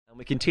And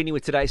we continue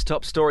with today's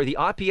top story, the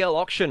IPL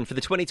auction for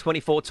the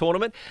 2024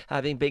 tournament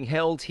having been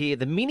held here,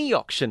 the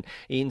Mini-Auction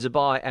in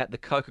Dubai at the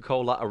Coca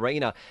Cola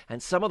Arena.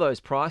 And some of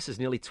those prices,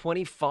 nearly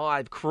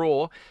 25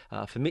 crore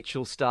for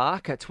Mitchell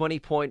Starc,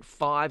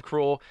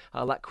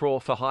 20.5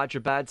 crore for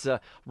Hyderabad's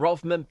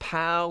Rovman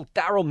Powell.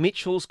 Daryl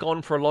Mitchell's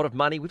gone for a lot of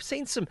money. We've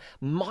seen some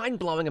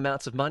mind-blowing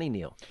amounts of money,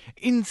 Neil.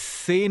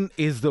 Insane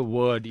is the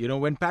word.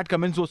 When Pat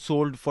Cummins was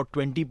sold for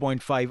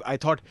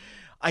 20.5,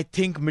 I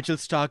think Mitchell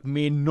Starc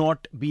may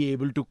not be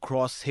able to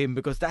cross him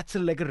because that's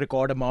like a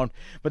record amount.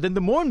 But then the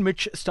moment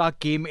Mitch Starc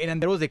came in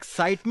and there was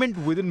excitement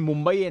within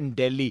Mumbai and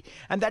Delhi,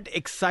 and that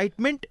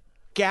excitement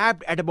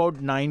capped at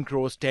about 9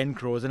 crores, 10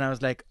 crores. And I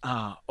was like,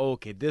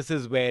 okay, this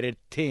is where it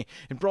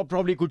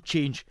probably could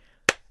change.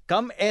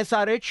 Come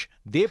SRH,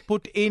 they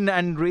put in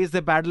and raised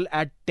the battle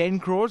at 10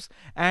 crores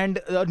and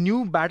a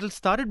new battle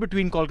started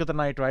between Kolkata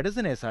Knight Riders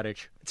and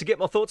SRH. To get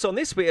more thoughts on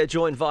this, we are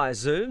joined via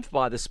Zoom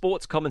by the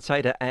sports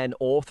commentator and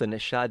author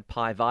Nishad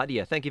Pai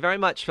Vaidya. Thank you very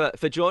much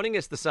for joining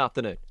us this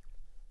afternoon.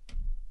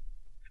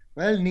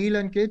 Well, Neil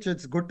and Kitch,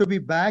 it's good to be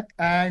back,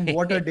 and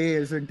what a day,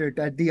 isn't it,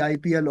 at the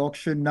IPL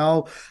auction.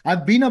 Now,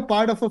 I've been a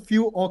part of a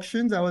few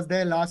auctions. I was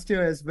there last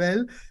year as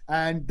well,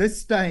 and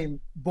this time,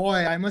 boy,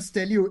 I must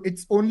tell you,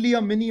 it's only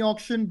a mini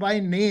auction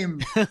by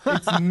name.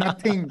 It's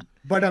nothing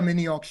but a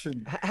mini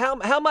auction.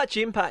 How much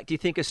impact do you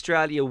think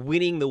Australia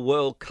winning the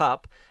World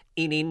Cup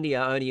in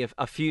India only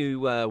a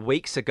few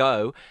weeks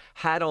ago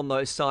had on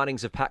those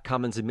signings of Pat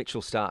Cummins and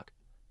Mitchell Starc?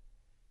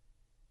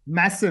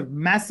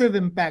 Massive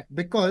impact,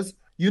 because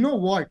you know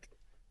what?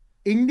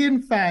 Indian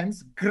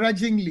fans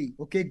grudgingly,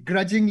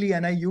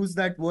 and I use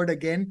that word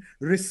again,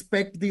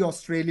 respect the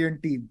Australian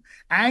team.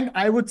 And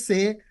I would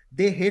say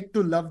they hate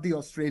to love the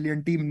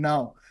Australian team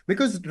now.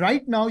 Because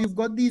right now you've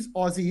got these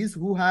Aussies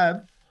who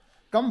have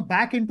come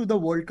back into the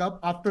World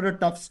Cup after a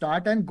tough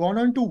start and gone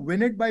on to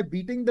win it by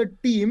beating the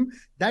team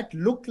that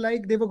looked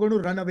like they were going to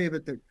run away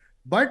with it.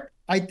 But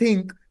I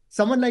think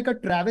someone like a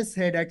Travis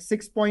Head at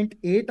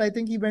 6.8, I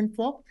think he went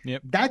for.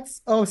 Yep.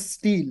 That's a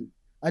steal.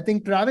 I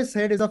think Travis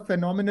Head is a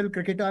phenomenal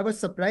cricketer. I was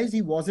surprised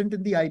he wasn't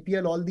in the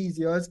IPL all these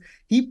years.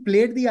 He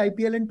played the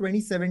IPL in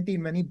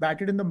 2017 when he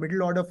batted in the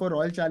middle order for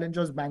Royal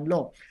Challengers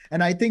Bangalore.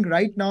 And I think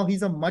right now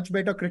he's a much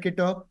better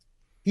cricketer.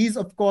 He's,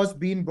 of course,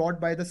 been bought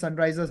by the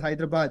Sunrisers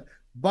Hyderabad.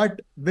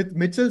 But with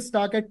Mitchell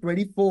Starc at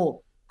 24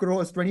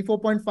 crores,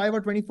 24.5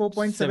 or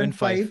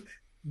 24.75,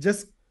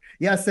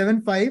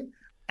 7.5.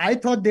 I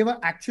thought they were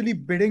actually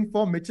bidding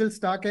for Mitchell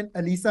Starc and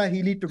Alyssa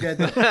Healy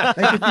together.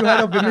 Like if you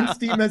had a women's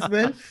team as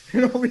well,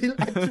 we'll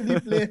actually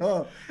play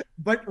her.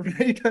 But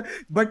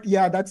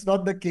yeah, that's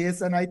not the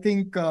case. And I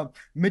think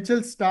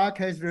Mitchell Starc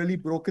has really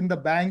broken the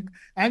bank.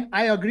 And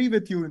I agree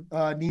with you,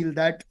 Neil,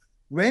 that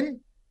when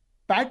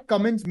Pat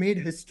Cummins made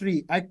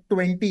history at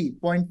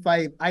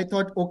 20.5, I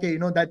thought, okay,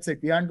 that's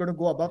it. We aren't going to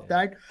go above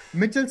that.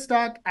 Mitchell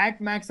Starc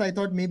at max, I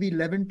thought maybe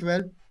 11,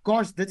 12.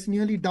 Gosh, that's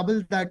nearly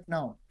double that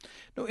now.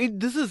 No,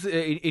 this is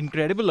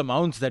incredible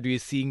amounts that we're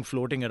seeing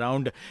floating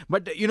around.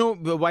 But,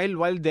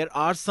 while there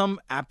are some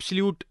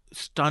absolute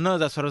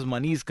stunners as far as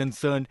money is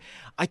concerned,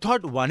 I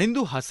thought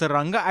Vanindu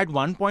Hasaranga at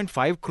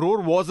 1.5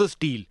 crore was a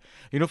steal.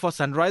 For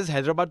Sunrisers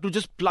Hyderabad to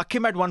just pluck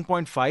him at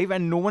 1.5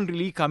 and no one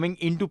really coming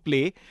into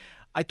play.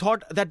 I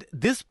thought that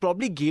this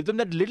probably gave them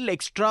that little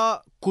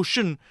extra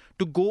cushion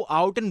to go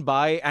out and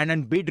buy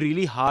and bid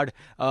really hard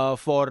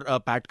for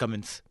Pat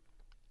Cummins.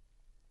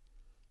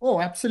 Oh,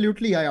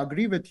 absolutely. I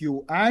agree with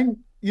you. And,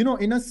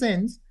 in a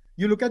sense,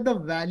 you look at the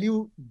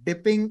value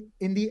dipping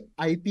in the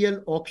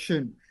IPL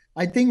auction.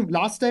 I think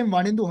last time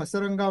Vanindu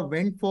Hasaranga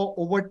went for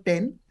over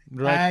 10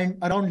 and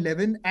around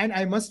 11. And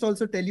I must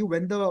also tell you,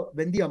 when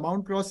the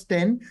amount crossed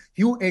 10,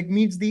 Hugh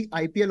Edmeades, the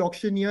IPL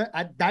auctioneer,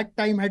 at that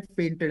time had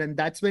fainted. And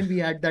that's when we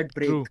had that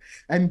break. True.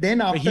 And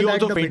then after that,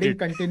 the fainted. bidding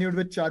continued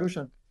with Charu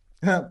Sharma.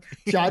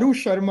 Charu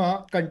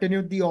Sharma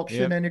continued the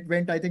auction and it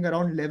went, I think,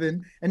 around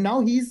 11. And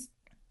now he's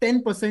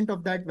 10%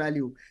 of that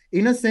value.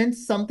 In a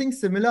sense, something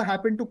similar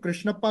happened to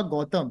Krishnappa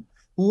Gautam,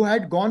 who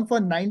had gone for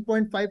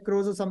 9.5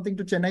 crores or something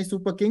to Chennai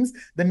Super Kings.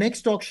 The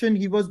next auction,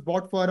 he was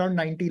bought for around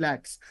 90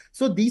 lakhs.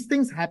 So these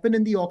things happen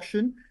in the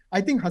auction.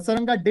 I think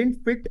Hasaranga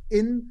didn't fit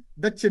in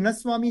the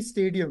Chinnaswamy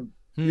Stadium.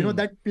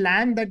 That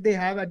plan that they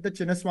have at the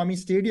Chinnaswamy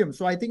Stadium.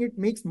 So I think it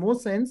makes more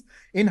sense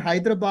in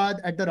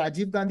Hyderabad at the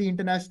Rajiv Gandhi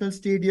International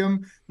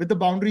Stadium, with the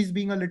boundaries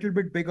being a little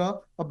bit bigger,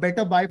 a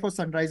better buy for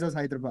Sunrisers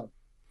Hyderabad.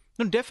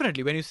 No,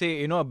 definitely. When you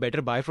say, a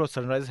better buy for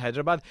Sunrisers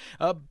Hyderabad,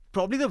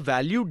 probably the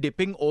value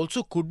dipping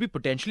also could be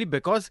potentially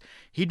because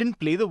he didn't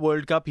play the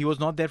World Cup. He was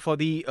not there for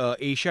the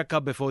Asia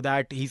Cup before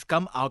that. He's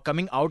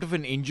coming out of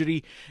an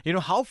injury.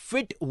 How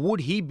fit would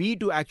he be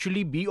to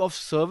actually be of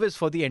service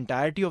for the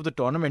entirety of the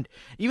tournament?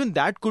 Even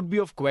that could be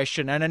of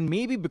question. And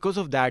maybe because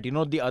of that,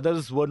 the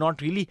others were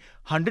not really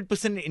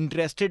 100%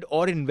 interested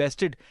or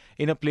invested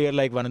in a player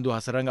like Vanindu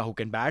Hasaranga, who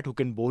can bat, who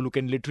can bowl, who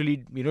can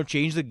literally,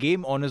 change the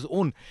game on his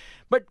own.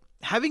 But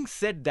having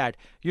said that,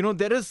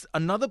 there is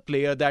another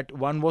player that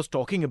one was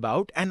talking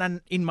about and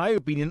in my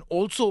opinion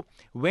also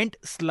went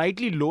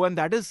slightly low, and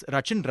that is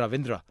Rachin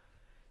Ravindra.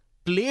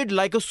 played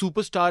like a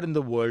superstar in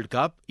the World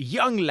Cup.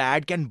 Young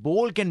lad, can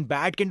bowl, can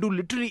bat, can do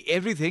literally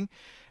everything.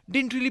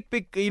 Didn't really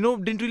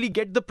didn't really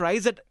get the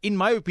prize that, in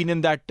my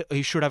opinion, that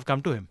he should have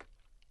come to him.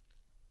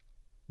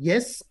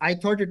 Yes, I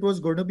thought it was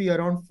going to be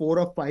around 4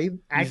 or 5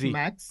 at Easy.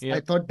 max. Yeah. I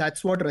thought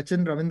that's what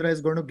Rachin Ravindra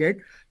is going to get.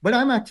 But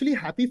I'm actually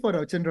happy for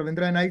Rachin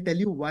Ravindra, and I'll tell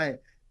you why.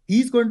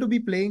 He's going to be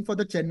playing for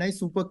the Chennai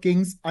Super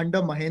Kings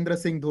under Mahendra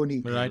Singh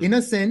Dhoni. Right. In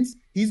a sense,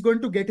 he's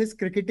going to get his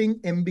cricketing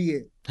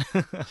MBA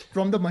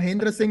from the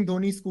Mahendra Singh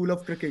Dhoni School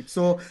of Cricket.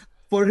 So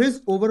for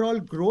his overall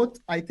growth,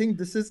 I think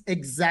this is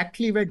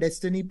exactly where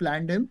destiny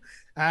planned him.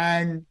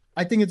 And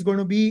I think it's going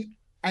to be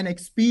an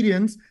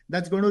experience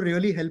that's going to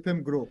really help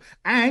him grow.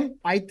 And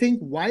I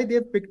think why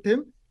they've picked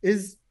him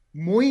is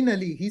Moeen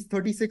Ali. He's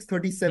 36,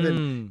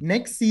 37.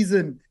 Next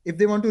season, if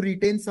they want to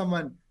retain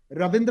someone,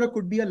 Ravindra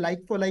could be a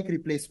like-for-like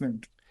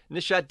replacement.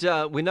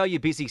 Nishad, we know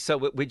you're busy,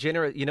 so we're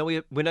generous. You know,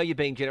 we know you're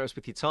being generous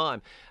with your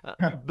time.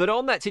 But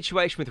on that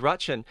situation with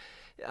Rachin,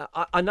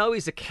 I know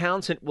his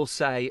accountant will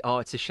say, "Oh,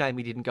 it's a shame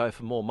he didn't go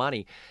for more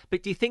money."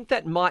 But do you think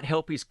that might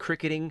help his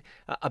cricketing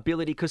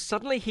ability? Because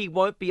suddenly he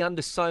won't be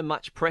under so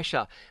much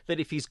pressure that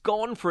if he's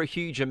gone for a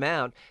huge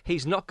amount,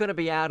 he's not going to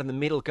be out in the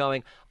middle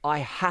going, "I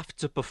have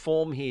to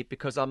perform here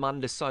because I'm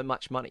under so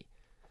much money."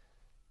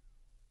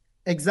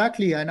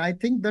 Exactly. And I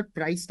think that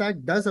price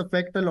tag does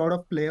affect a lot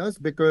of players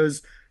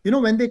because,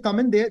 when they come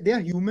in, they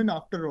are human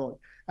after all.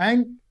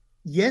 And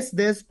yes,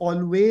 there's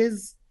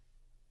always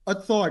a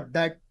thought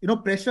that,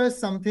 pressure is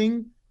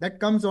something that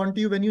comes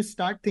onto you when you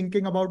start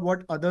thinking about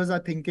what others are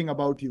thinking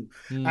about you.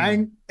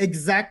 And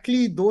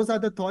exactly those are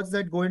the thoughts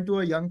that go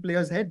into a young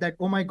player's head that,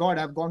 oh my God,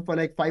 I've gone for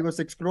like 5 or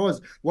 6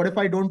 crores. What if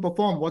I don't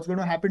perform? What's going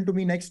to happen to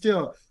me next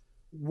year?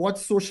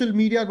 What's social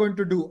media going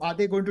to do? Are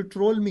they going to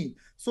troll me?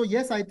 So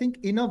yes, I think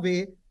in a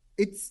way,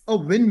 it's a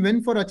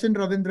win-win for Rachin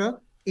Ravindra.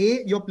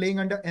 A, you're playing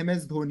under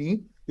MS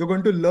Dhoni. You're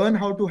going to learn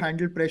how to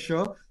handle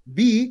pressure.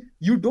 B,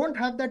 you don't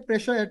have that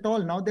pressure at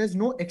all. Now there's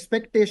no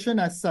expectation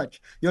as such.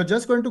 You're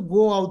just going to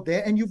go out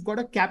there and you've got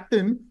a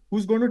captain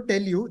who's going to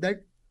tell you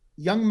that,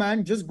 young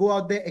man, just go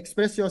out there,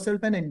 express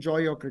yourself and enjoy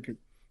your cricket.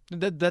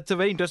 That's a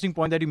very interesting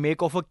point that you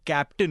make of a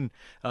captain,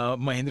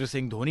 Mahendra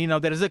Singh Dhoni. Now,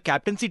 there is a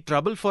captaincy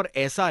trouble for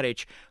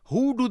SRH.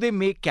 Who do they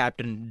make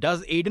captain?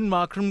 Does Aiden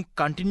Markram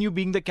continue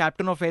being the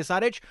captain of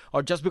SRH?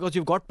 Or just because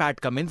you've got Pat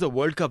Cummins, a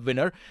World Cup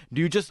winner,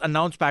 do you just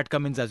announce Pat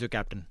Cummins as your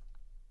captain?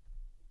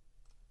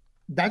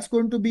 That's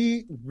going to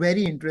be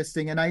very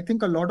interesting. And I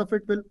think a lot of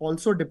it will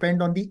also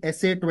depend on the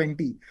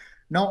SA20.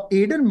 Now,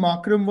 Aiden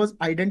Markram was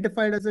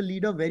identified as a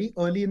leader very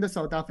early in the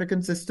South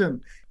African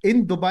system.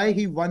 In Dubai,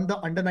 he won the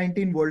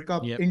Under-19 World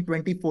Cup in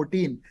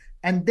 2014.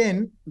 And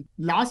then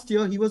last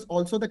year, he was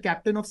also the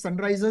captain of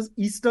Sunrisers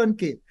Eastern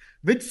Cape,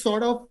 which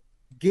sort of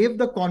gave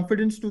the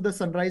confidence to the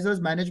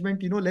Sunrisers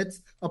management,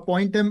 let's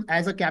appoint him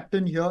as a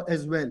captain here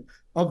as well.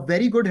 A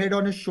very good head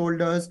on his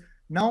shoulders.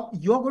 Now,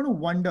 you're going to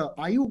wonder,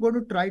 are you going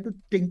to try to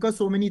tinker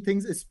so many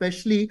things,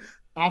 especially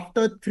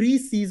after 3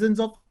 seasons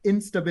of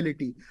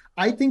instability?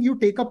 I think you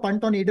take a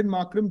punt on Aiden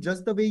Markram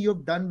just the way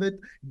you've done with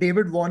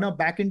David Warner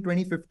back in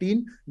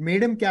 2015,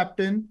 made him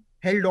captain,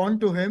 held on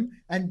to him,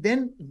 and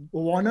then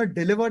Warner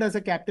delivered as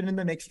a captain in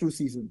the next 2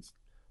 seasons.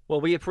 Well,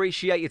 we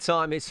appreciate your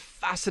time. It's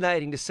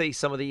fascinating to see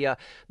some of the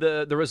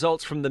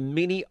results from the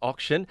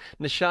mini-auction.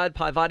 Nishad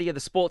Pai Vaidya, the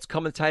sports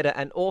commentator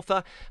and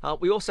author.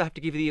 We also have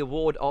to give you the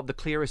award of the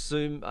clearest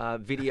Zoom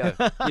video.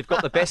 You've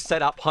got the best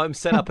home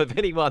setup of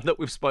anyone that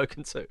we've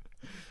spoken to.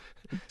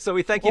 So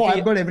we thank you.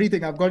 I've got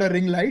everything. I've got a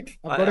ring light.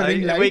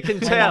 We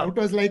can tell. My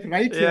router's like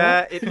right here.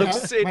 Yeah, it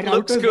looks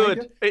good.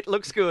 Right, it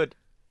looks good.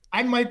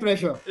 And my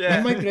treasure. Yeah.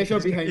 And my treasure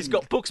behind He's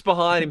got books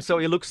behind him, so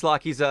he looks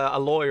like he's a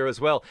lawyer as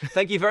well.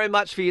 Thank you very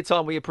much for your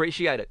time. We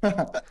appreciate it.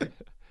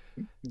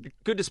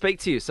 Good to speak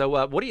to you.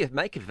 So what do you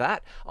make of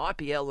that?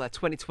 IPL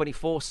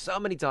 2024, so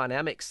many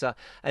dynamics.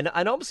 And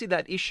obviously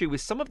that issue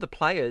with some of the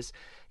players,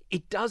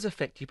 it does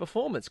affect your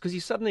performance because you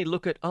suddenly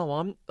look at,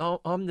 I'm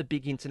the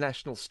big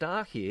international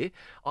star here.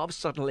 I've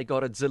suddenly got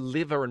to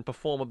deliver and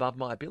perform above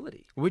my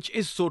ability. Which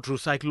is so true.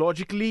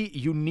 Psychologically,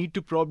 you need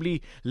to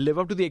probably live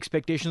up to the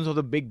expectations of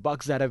the big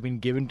bucks that have been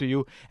given to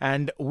you.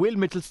 And will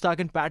Mitchell Starc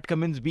and Pat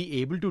Cummins be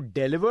able to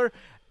deliver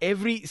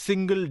every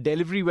single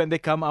delivery when they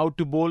come out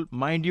to bowl?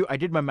 Mind you, I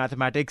did my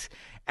mathematics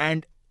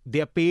and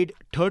they are paid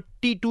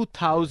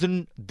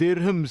 32,000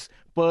 dirhams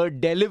per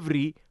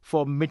delivery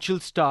for Mitchell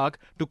Starc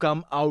to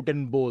come out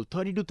and bowl.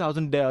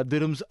 32,000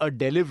 dirhams a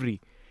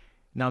delivery.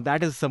 Now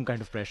that is some kind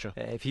of pressure.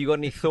 If you got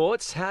any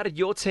thoughts, how did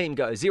your team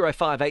go?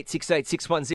 0586861